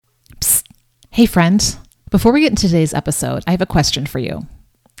Hey friend, before we get into today's episode, I have a question for you.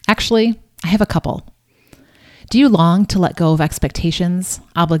 Actually, I have a couple. Do you long to let go of expectations,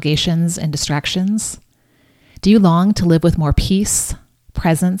 obligations, and distractions? Do you long to live with more peace,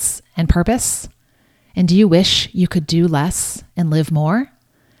 presence, and purpose? And do you wish you could do less and live more?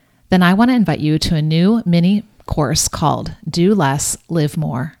 Then I want to invite you to a new mini course called Do Less, Live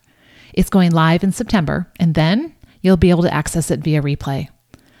More. It's going live in September, and then you'll be able to access it via replay.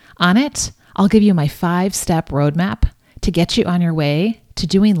 On it, I'll give you my 5-step roadmap to get you on your way to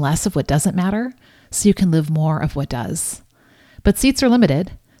doing less of what doesn't matter so you can live more of what does. But seats are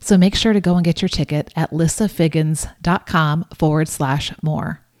limited, so make sure to go and get your ticket at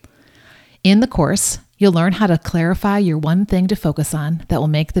lissafiggins.com/more. In the course, you'll learn how to clarify your one thing to focus on that will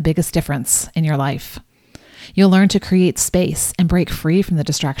make the biggest difference in your life. You'll learn to create space and break free from the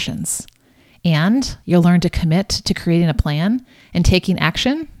distractions. And you'll learn to commit to creating a plan and taking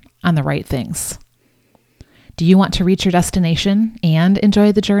action on the right things. Do you want to reach your destination and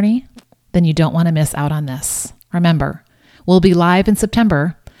enjoy the journey? Then you don't want to miss out on this. Remember, we'll be live in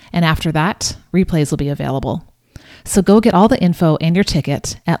September, and after that, replays will be available. So go get all the info and your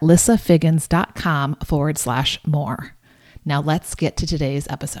ticket at lissafiggins.com/more. Now let's get to today's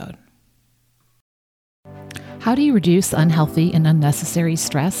episode. How do you reduce unhealthy and unnecessary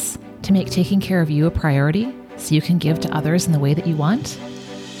stress to make taking care of you a priority so you can give to others in the way that you want?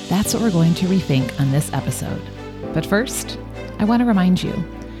 That's what we're going to rethink on this episode. But first, I want to remind you,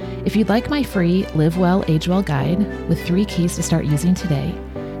 if you'd like my free Live Well, Age Well guide with 3 keys to start using today,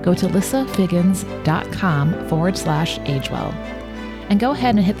 go to lissafiggins.com/agewell and go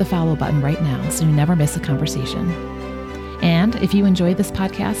ahead and hit the follow button right now so you never miss a conversation. And if you enjoyed this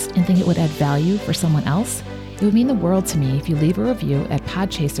podcast and think it would add value for someone else, it would mean the world to me if you leave a review at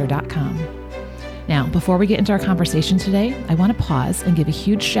podchaser.com. Now, before we get into our conversation today, I want to pause and give a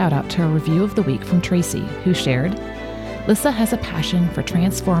huge shout out to a review of the week from Tracy, who shared, "Lissa has a passion for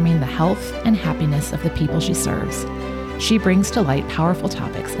transforming the health and happiness of the people she serves. She brings to light powerful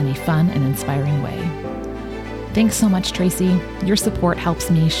topics in a fun and inspiring way." Thanks so much, Tracy. Your support helps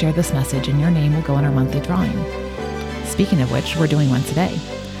me share this message, and your name will go in our monthly drawing. Speaking of which, we're doing one today.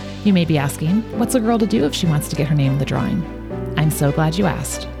 You may be asking, what's a girl to do if she wants to get her name in the drawing? I'm so glad you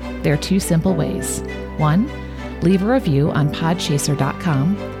asked. There are 2 simple ways. 1, leave a review on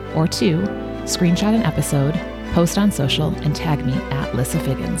podchaser.com, or 2, screenshot an episode, post on social, and tag me at Lissa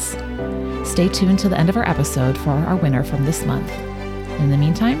Figgins. Stay tuned to the end of our episode for our winner from this month. In the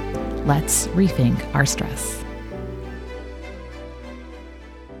meantime, let's rethink our stress.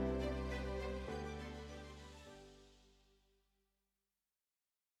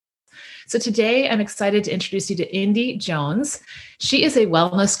 So today I'm excited to introduce you to Indy Jones. She is a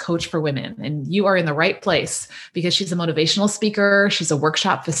wellness coach for women, and you are in the right place because she's a motivational speaker, she's a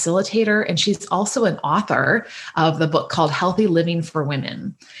workshop facilitator, and she's also an author of the book called Healthy Living for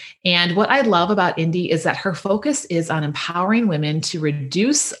Women. And what I love about Indy is that her focus is on empowering women to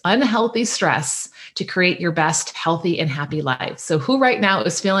reduce unhealthy stress to create your best healthy and happy life. So who right now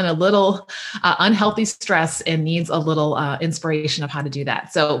is feeling a little unhealthy stress and needs a little inspiration of how to do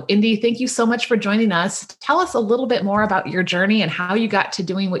that? So Indy, thank you so much for joining us. Tell us a little bit more about your journey and how you got to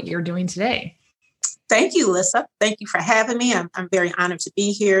doing what you're doing today. Thank you, Lissa. Thank you for having me. I'm very honored to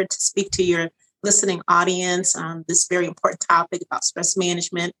be here to speak to your listening audience on this very important topic about stress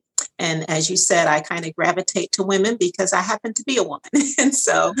management. And as you said, I kind of gravitate to women because I happen to be a woman. And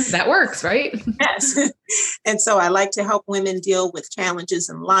so that works, right? Yes. And so I like to help women deal with challenges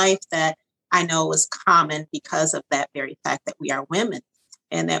in life that I know is common because of that very fact that we are women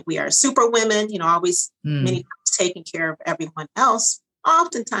and that we are super women, always many times taking care of everyone else,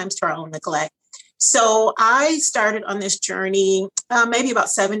 oftentimes to our own neglect. So I started on this journey maybe about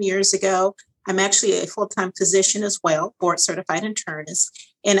 7 years ago. I'm actually a full-time physician as well, board certified internist.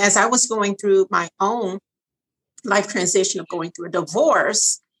 And as I was going through my own life transition of going through a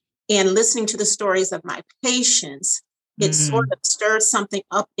divorce and listening to the stories of my patients, it sort of stirred something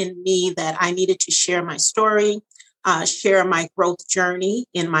up in me that I needed to share my story, share my growth journey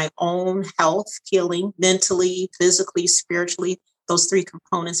in my own health, healing, mentally, physically, spiritually. Those 3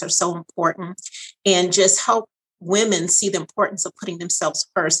 components are so important, and just help women see the importance of putting themselves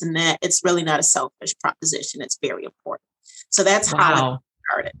first, and that it's really not a selfish proposition. It's very important. So that's how I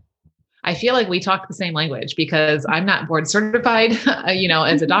started. I feel like we talk the same language because I'm not board certified,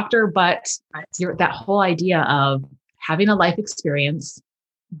 as a doctor, but that whole idea of having a life experience,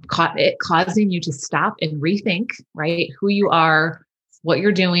 it causing you to stop and rethink, right? Who you are, what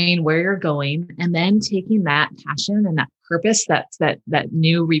you're doing, where you're going, and then taking that passion and that purpose, that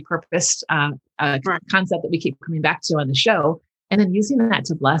new repurposed concept that we keep coming back to on the show, and then using that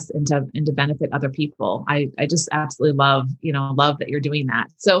to bless and to benefit other people. I just absolutely love that you're doing that.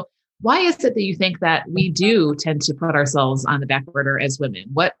 So why is it that you think that we do tend to put ourselves on the back burner as women?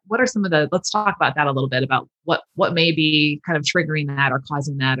 What are some of let's talk about that a little bit, about what may be kind of triggering that or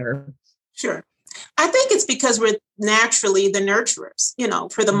causing that, or. Sure. I think it's because we're naturally the nurturers,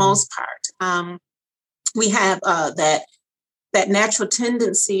 for the most part. We have that natural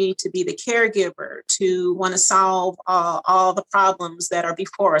tendency to be the caregiver, to want to solve all the problems that are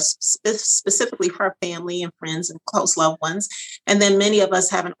before us, specifically for our family and friends and close loved ones. And then many of us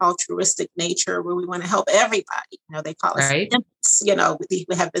have an altruistic nature where we want to help everybody. They call us right. Empaths.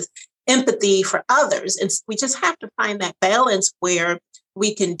 We have this empathy for others. And we just have to find that balance where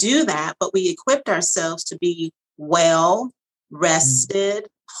we can do that, but we equipped ourselves to be well, rested,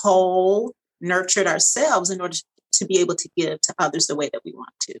 whole, nurtured ourselves in order to be able to give to others the way that we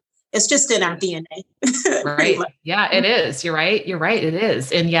want to. It's just in our DNA. Right. Yeah, it is. You're right. It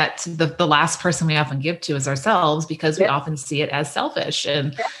is. And yet the last person we often give to is ourselves, because we often see it as selfish.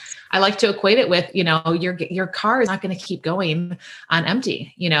 And I like to equate it with, your car is not going to keep going on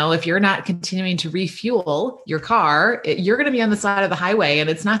empty. If you're not continuing to refuel your car, you're going to be on the side of the highway and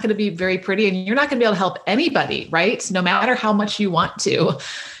it's not going to be very pretty, and you're not going to be able to help anybody, right? No matter how much you want to.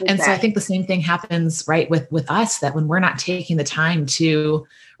 Exactly. And so I think the same thing happens, right, with us, that when we're not taking the time to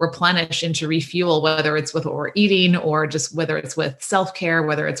replenish and to refuel, whether it's with what we're eating or just whether it's with self-care,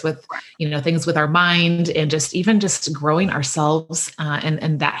 whether it's with, things with our mind, and even just growing ourselves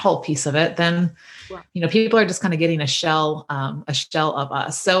and that whole piece of it, then, people are just kind of getting a shell of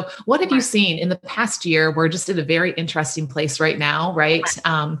us. So what have you seen in the past year? We're just in a very interesting place right now, right?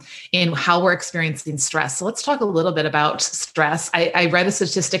 In how we're experiencing stress. So let's talk a little bit about stress. I read a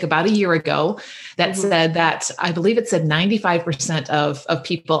statistic about a year ago that said that, I believe it said 95% of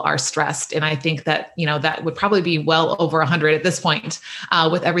people are stressed. And I think that, that would probably be well over 100 at this point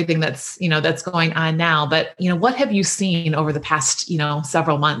with everything that's going on now. But, what have you seen over the past,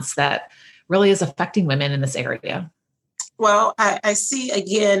 several months that really is affecting women in this area? Well, I see,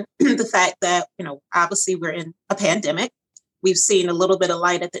 again, the fact that, obviously we're in a pandemic. We've seen a little bit of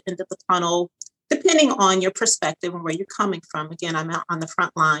light at the end of the tunnel, depending on your perspective and where you're coming from. Again, I'm out on the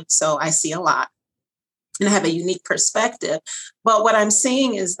front line, so I see a lot and I have a unique perspective. But what I'm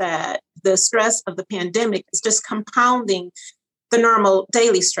seeing is that the stress of the pandemic is just compounding the normal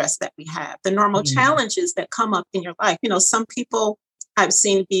daily stress that we have, the normal challenges that come up in your life. Some people I've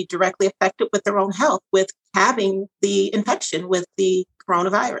seen be directly affected with their own health, with having the infection with the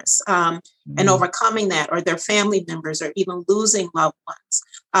coronavirus and overcoming that, or their family members, or even losing loved ones,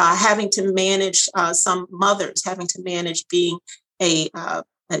 having to manage some mothers, having to manage being a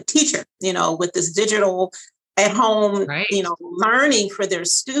teacher, with this digital at home, learning for their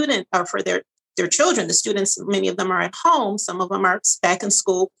student or for their children. The students, many of them are at home. Some of them are back in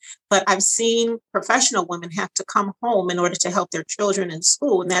school, but I've seen professional women have to come home in order to help their children in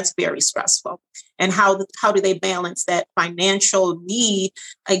school. And that's very stressful. And how do they balance that financial need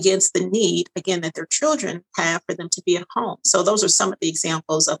against the need, again, that their children have for them to be at home? So those are some of the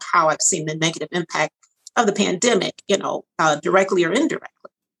examples of how I've seen the negative impact of the pandemic, directly or indirectly.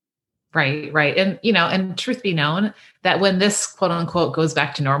 Right. And, and truth be known, that when this quote unquote goes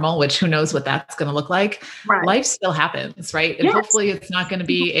back to normal, which who knows what that's going to look like, life still happens, right? And hopefully it's not going to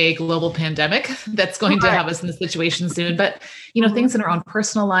be a global pandemic that's going to have us in a situation soon, but, things in our own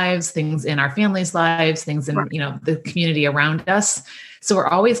personal lives, things in our families' lives, things in, the community around us. So we're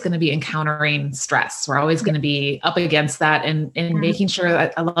always going to be encountering stress. We're always going to be up against that and making sure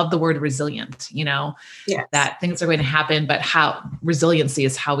that, I love the word resilient, that things are going to happen, but how resiliency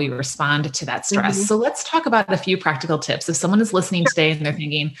is how we respond to that stress. So let's talk about a few practical tips. If someone is listening today and they're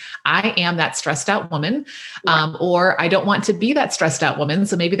thinking, I am that stressed out woman, or I don't want to be that stressed out woman.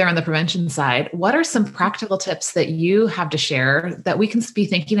 So maybe they're on the prevention side. What are some practical tips that you have to share that we can be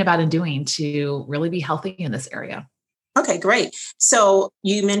thinking about and doing to really be healthy in this area? Okay, great. So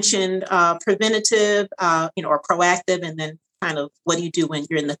you mentioned preventative, or proactive, and then kind of what do you do when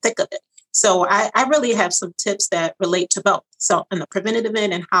you're in the thick of it? So I really have some tips that relate to both. So in the preventative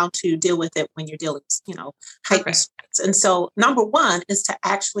end and how to deal with it when you're dealing with, hyper stress. And so number one is to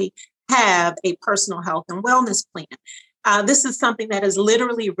actually have a personal health and wellness plan. This is something that is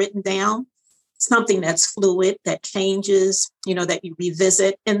literally written down, something that's fluid, that changes, that you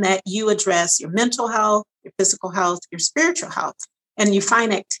revisit, and that you address your mental health, your physical health, your spiritual health. And you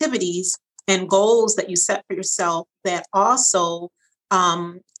find activities and goals that you set for yourself that also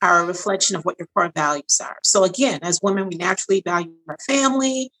are a reflection of what your core values are. So again, as women, we naturally value our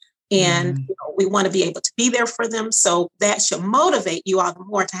family, and we want to be able to be there for them. So that should motivate you all the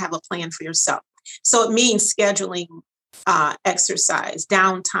more to have a plan for yourself. So it means scheduling exercise,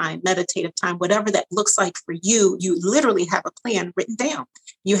 downtime, meditative time, whatever that looks like for you, you literally have a plan written down.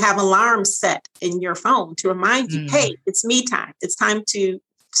 You have alarms set in your phone to remind you, hey, it's me time. It's time to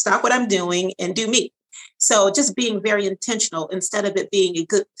stop what I'm doing and do me. So just being very intentional instead of it being a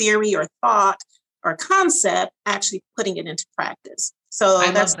good theory or thought or concept, actually putting it into practice. So I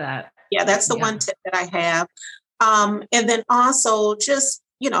love that. Yeah, that's the one tip that I have. And then also just,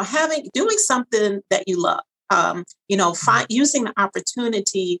 doing something that you love, using the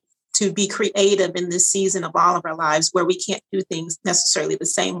opportunity to be creative in this season of all of our lives where we can't do things necessarily the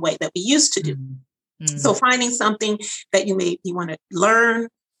same way that we used to do. Mm-hmm. So finding something that you want to learn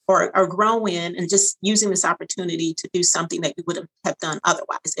or grow in, and just using this opportunity to do something that you wouldn't have done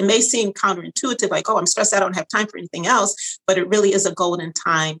otherwise. It may seem counterintuitive, like, oh, I'm stressed, I don't have time for anything else, but it really is a golden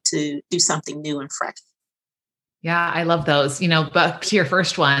time to do something new and fresh. Yeah, I love those, but to your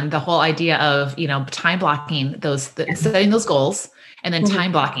first one, the whole idea of, time blocking setting those goals and then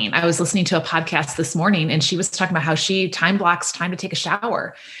time blocking. I was listening to a podcast this morning and she was talking about how she time blocks time to take a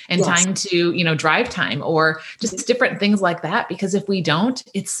shower and time to, drive time or just different things like that. Because if we don't,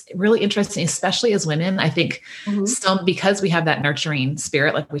 it's really interesting, especially as women, I think because we have that nurturing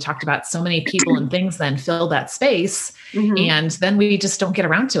spirit, like we talked about, so many people and things then fill that space and then we just don't get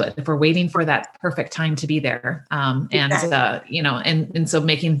around to it if we're waiting for that perfect time to be there. And so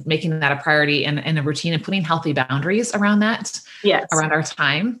making that a priority and a routine and putting healthy boundaries around that. Yes. Around our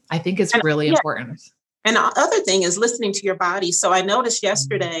time, I think is really important. And the other thing is listening to your body. So I noticed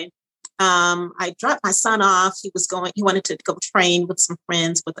yesterday, I dropped my son off. He wanted to go train with some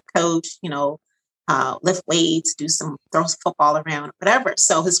friends, with a coach, lift weights, throw football around, whatever.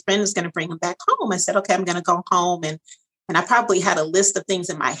 So his friend is going to bring him back home. I said, okay, I'm going to go home. And I probably had a list of things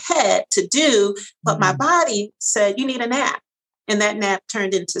in my head to do, but my body said, you need a nap. And that nap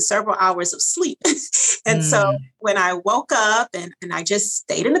turned into several hours of sleep. And so when I woke up and I just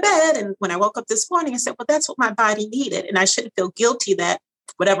stayed in the bed, and when I woke up this morning, I said, well, that's what my body needed. And I shouldn't feel guilty that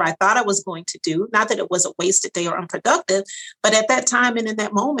whatever I thought I was going to do, not that it was a wasted day or unproductive, but at that time and in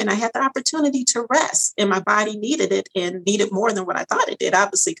that moment, I had the opportunity to rest, and my body needed it and needed more than what I thought it did,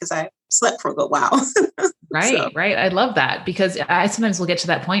 obviously, because I slept for a good while. Right. I love that, because I sometimes will get to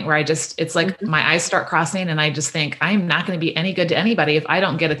that point where it's like my eyes start crossing and I just think I'm not going to be any good to anybody if I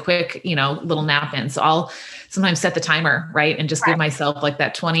don't get a quick, little nap in. So I'll sometimes set the timer, right. And just give myself like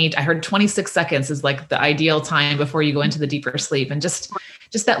that 26 seconds is like the ideal time before you go into the deeper sleep, and just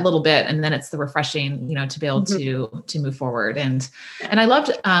that little bit. And then it's the refreshing, to be able to move forward. And I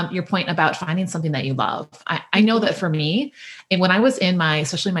loved your point about finding something that you love. I know that for me, and when I was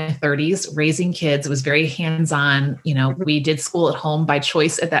especially my 30s, raising kids, it was very hands-on. We did school at home by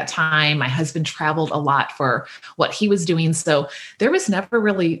choice at that time. My husband traveled a lot for what he was doing. So there was never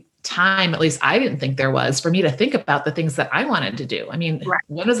really time, at least I didn't think there was, for me to think about the things that I wanted to do. I mean,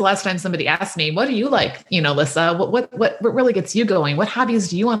 when was the last time somebody asked me, what do you like, Lissa, what really gets you going? What hobbies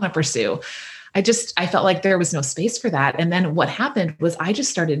do you want to pursue? I felt like there was no space for that. And then what happened was I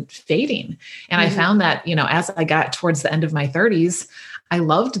just started fading. And I found that, as I got towards the end of my 30s, I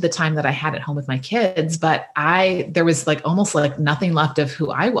loved the time that I had at home with my kids, but there was like almost like nothing left of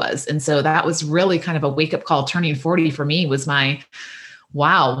who I was. And so that was really kind of a wake-up call. Turning 40 for me was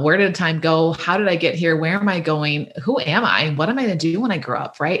wow, where did time go? How did I get here? Where am I going? Who am I? What am I going to do when I grow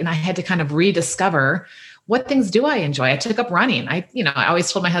up? Right. And I had to kind of rediscover, what things do I enjoy? I took up running. I always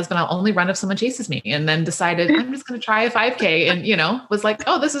told my husband I'll only run if someone chases me, and then decided I'm just going to try a 5K, and, was like,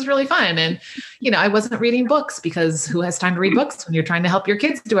 oh, this is really fun. And, I wasn't reading books, because who has time to read books when you're trying to help your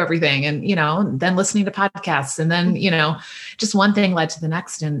kids do everything? And, then listening to podcasts, and then, just one thing led to the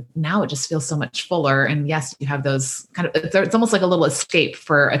next. And now it just feels so much fuller. And yes, you have those it's almost like a little escape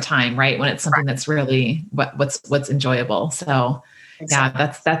for a time, right? When it's something that's really what's enjoyable. So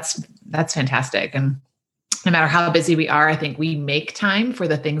yeah, that's fantastic. And no matter how busy we are, I think we make time for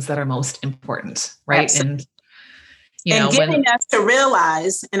the things that are most important. Right. Absolutely. And getting us to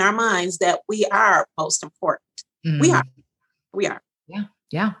realize in our minds that we are most important. We are.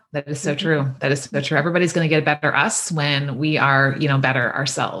 Yeah. That is so true. That is so true. Everybody's going to get a better us when we are, better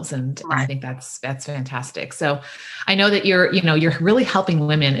ourselves. And I think that's fantastic. So I know that you're really helping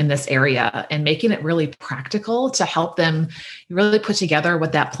women in this area and making it really practical to help them really put together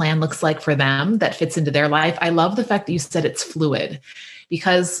what that plan looks like for them that fits into their life. I love the fact that you said it's fluid,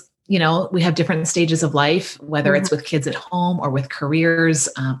 because we have different stages of life, whether it's with kids at home or with careers,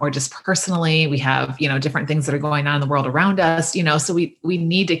 or just personally, we have, different things that are going on in the world around us, so we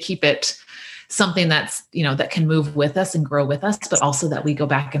need to keep it something that's, that can move with us and grow with us, but also that we go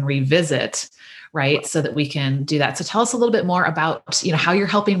back and revisit, right? So that we can do that. So tell us a little bit more about, how you're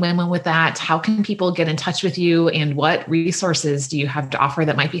helping women with that. How can people get in touch with you, and what resources do you have to offer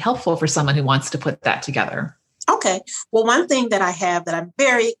that might be helpful for someone who wants to put that together? Okay. Well, one thing that I have that I'm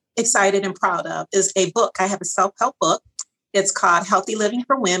very excited and proud of is a book. I have a self-help book. It's called Healthy Living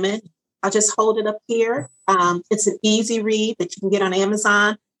for Women. I'll just hold it up here. It's an easy read that you can get on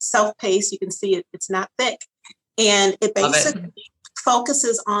Amazon, self-paced. You can see it. It's not thick. And it basically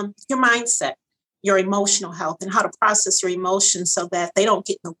focuses on your mindset, your emotional health, and how to process your emotions so that they don't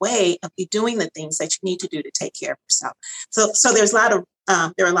get in the way of you doing the things that you need to do to take care of yourself. So there's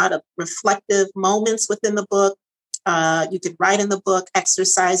there are a lot of reflective moments within the book. You can write in the book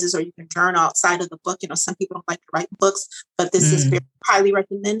exercises, or you can journal outside of the book. Some people don't like to write books, but this is very highly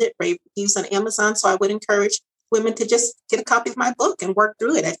recommended, rave reviews on Amazon. So I would encourage women to just get a copy of my book and work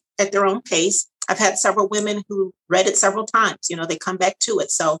through it at their own pace. I've had several women who read it several times. They come back to it.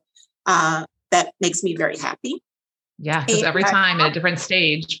 So that makes me very happy. Yeah, because every time at a different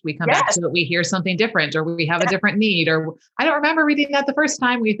stage, we come back to it, we hear something different, or we have a different need, or I don't remember reading that the first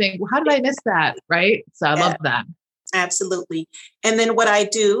time. We think, well, how did I miss that? Right. So I love that. Absolutely. And then what I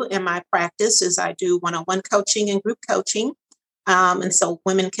do in my practice is I do one-on-one coaching and group coaching. And so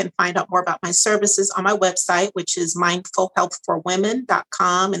women can find out more about my services on my website, which is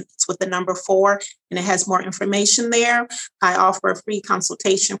mindfulhealthforwomen.com. And it's with the number 4, and it has more information there. I offer a free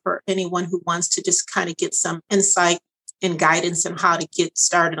consultation for anyone who wants to just kind of get some insight and guidance on how to get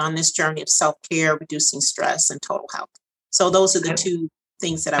started on this journey of self-care, reducing stress, and total health. So those are the two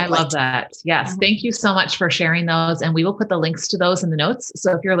things that I love that. Yes. Thank you so much for sharing those. And we will put the links to those in the notes.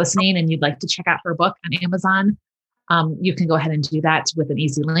 So if you're listening and you'd like to check out her book on Amazon, you can go ahead and do that with an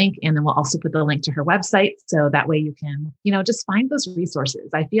easy link. And then we'll also put the link to her website. So that way you can, just find those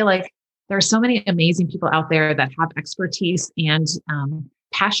resources. I feel like there are so many amazing people out there that have expertise and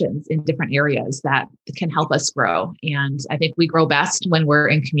passions in different areas that can help us grow. And I think we grow best when we're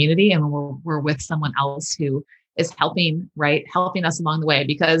in community and when we're with someone else who is helping us along the way,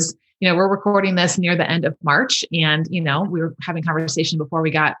 because, we're recording this near the end of March, and, we were having a conversation before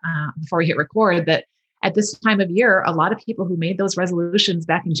we hit record that at this time of year, a lot of people who made those resolutions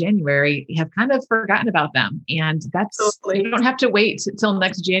back in January have kind of forgotten about them. And that's, you don't have to wait until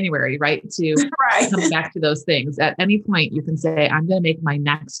next January, right? To come back to those things. At any point you can say, I'm going to make my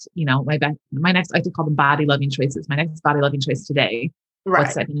next, my next, I like to call them body loving choices, my next body loving choice today. Right.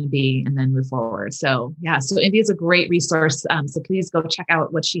 What's that going to be, and then move forward. So so Indy is a great resource. So please go check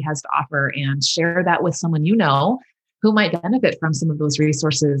out what she has to offer and share that with someone who might benefit from some of those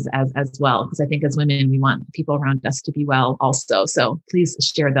resources as well. Because I think as women, we want people around us to be well also. So please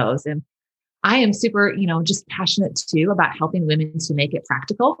share those. And I am super, just passionate too about helping women to make it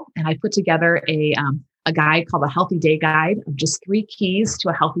practical. And I put together a guide called a Healthy Day Guide of just 3 keys to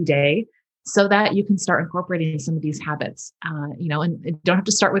a healthy day, so that you can start incorporating some of these habits, and you don't have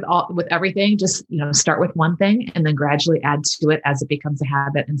to start with everything. Just, start with one thing and then gradually add to it as it becomes a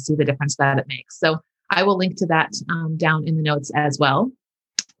habit, and see the difference that it makes. So I will link to that down in the notes as well.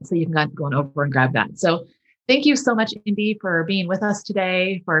 So you can go on over and grab that. So thank you so much, Indy, for being with us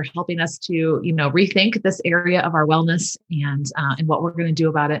today, for helping us to, rethink this area of our wellness and what we're going to do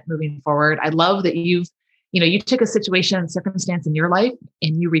about it moving forward. I love that you took a circumstance in your life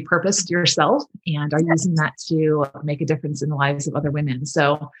and you repurposed yourself and are using that to make a difference in the lives of other women.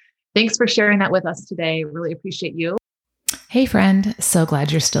 So thanks for sharing that with us today. Really appreciate you. Hey friend, so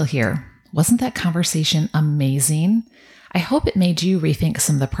glad you're still here. Wasn't that conversation amazing? I hope it made you rethink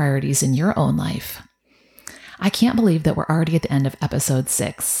some of the priorities in your own life. I can't believe that we're already at the end of episode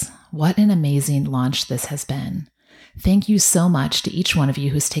 6. What an amazing launch this has been. Thank you so much to each one of you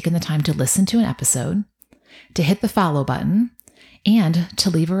who's taken the time to listen to an episode, to hit the follow button, and to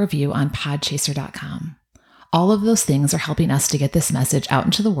leave a review on podchaser.com. All of those things are helping us to get this message out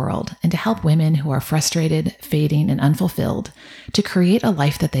into the world and to help women who are frustrated, fading, and unfulfilled to create a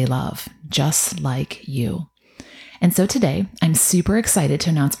life that they love, just like you. And so today, I'm super excited to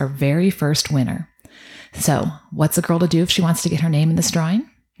announce our very first winner. So what's a girl to do if she wants to get her name in this drawing?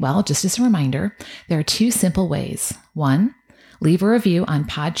 Well, just as a reminder, there are 2 simple ways. 1, leave a review on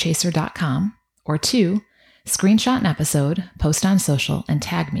podchaser.com, or 2, screenshot an episode, post on social, and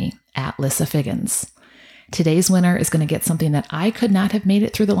tag me at Lissa Figgins. Today's winner is going to get something that I could not have made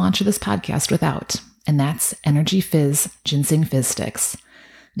it through the launch of this podcast without, and that's Energy Fizz Ginseng Fizz Sticks.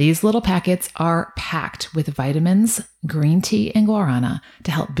 These little packets are packed with vitamins, green tea, and guarana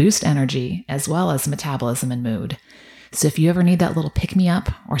to help boost energy as well as metabolism and mood. So if you ever need that little pick-me-up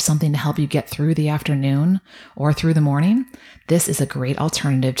or something to help you get through the afternoon or through the morning, this is a great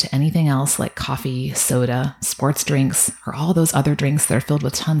alternative to anything else like coffee, soda, sports drinks, or all those other drinks that are filled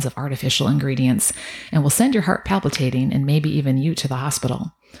with tons of artificial ingredients and will send your heart palpitating and maybe even you to the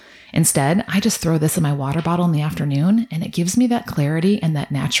hospital. Instead, I just throw this in my water bottle in the afternoon, and it gives me that clarity and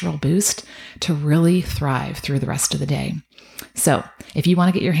that natural boost to really thrive through the rest of the day. So if you want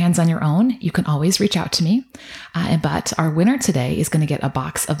to get your hands on your own, you can always reach out to me. But our winner today is going to get a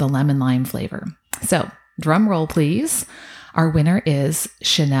box of the lemon lime flavor. So drum roll, please. Our winner is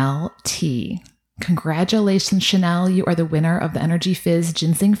Chanel T. Congratulations, Chanel. You are the winner of the Energy Fizz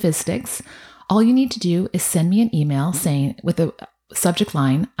Ginseng Fizz Sticks. All you need to do is send me an email saying with the subject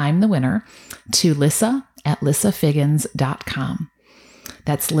line, I'm the winner, to Lissa@lissafiggins.com.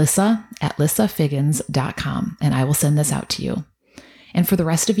 That's Lissa@lissafiggins.com, and I will send this out to you. And for the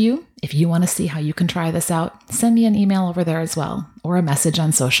rest of you, if you want to see how you can try this out, send me an email over there as well, or a message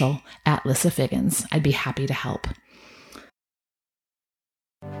on social @LissaFiggins. I'd be happy to help.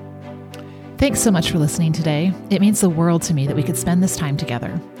 Thanks so much for listening today. It means the world to me that we could spend this time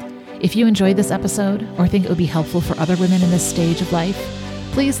together. If you enjoyed this episode or think it would be helpful for other women in this stage of life,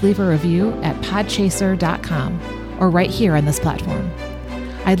 please leave a review at podchaser.com or right here on this platform.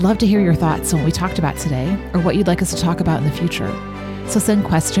 I'd love to hear your thoughts on what we talked about today or what you'd like us to talk about in the future. So send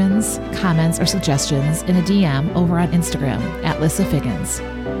questions, comments, or suggestions in a DM over on Instagram @LissaFiggins.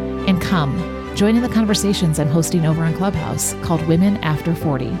 And come, join in the conversations I'm hosting over on Clubhouse called Women After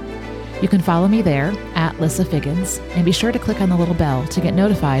 40. You can follow me there @LissaFiggins, and be sure to click on the little bell to get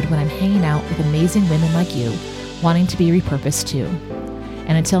notified when I'm hanging out with amazing women like you, wanting to be repurposed too.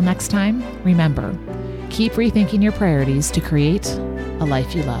 And until next time, remember, keep rethinking your priorities to create a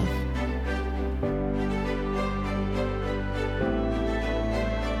life you love.